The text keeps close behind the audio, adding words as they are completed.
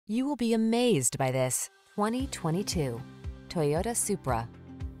You will be amazed by this 2022 Toyota Supra.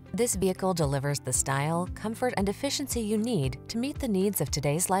 This vehicle delivers the style, comfort, and efficiency you need to meet the needs of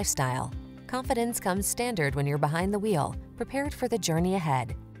today's lifestyle. Confidence comes standard when you're behind the wheel, prepared for the journey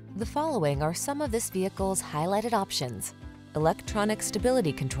ahead. The following are some of this vehicle's highlighted options: electronic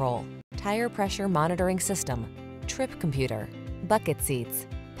stability control, tire pressure monitoring system, trip computer, bucket seats,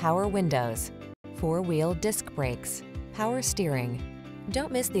 power windows, four-wheel disc brakes, power steering.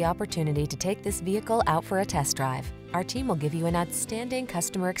 Don't miss the opportunity to take this vehicle out for a test drive. Our team will give you an outstanding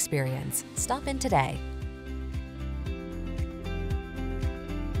customer experience. Stop in today.